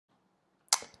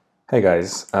Hey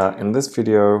guys, in this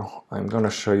video I'm going to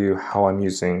show you how I'm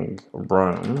using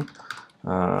Roam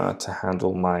to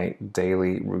handle my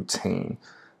daily routine.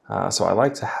 So I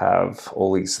like to have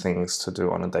all these things to do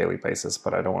on a daily basis,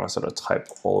 but I don't want to sort of type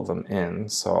all of them in.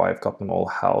 So I've got them all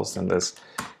housed in this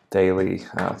daily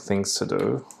things to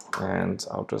do, and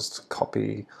I'll just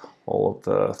copy all of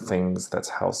the things that's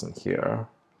housed in here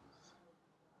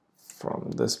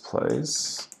from this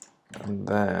place, and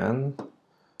then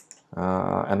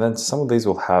some of these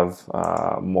will have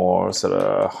more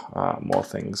more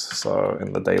things. So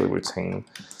in the daily routine,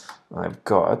 I've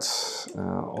got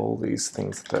all these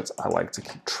things that I like to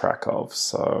keep track of.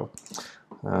 So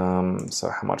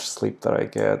how much sleep did I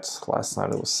get? Last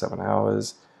night it was 7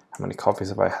 hours. How many coffees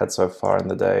have I had so far in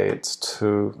the day? It's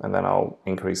 2, and then I'll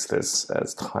increase this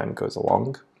as time goes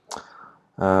along.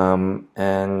 And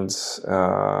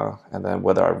then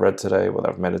whether I've read today, whether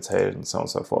I've meditated, and so on and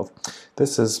so forth.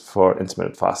 This is for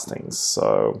intermittent fasting,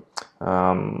 so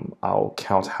I'll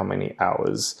count how many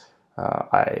hours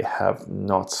I have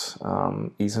not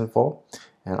eaten for,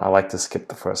 and I like to skip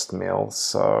the first meal,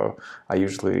 so I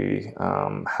usually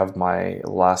have my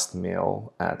last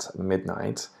meal at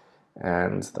midnight,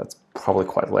 and that's probably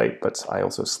quite late, but I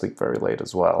also sleep very late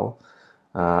as well.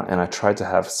 And I try to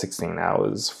have 16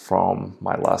 hours from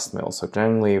my last meal. So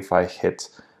generally, if I hit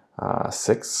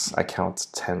 6, I count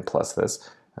 10 plus this,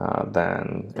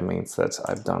 then it means that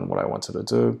I've done what I wanted to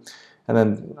do. And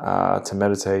then to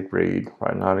meditate, read,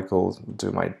 write an article,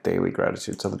 do my daily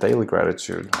gratitude. So the daily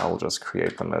gratitude, I will just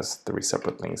create them as 3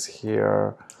 separate things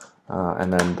here.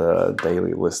 And then the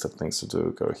daily list of things to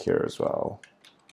do go here as well.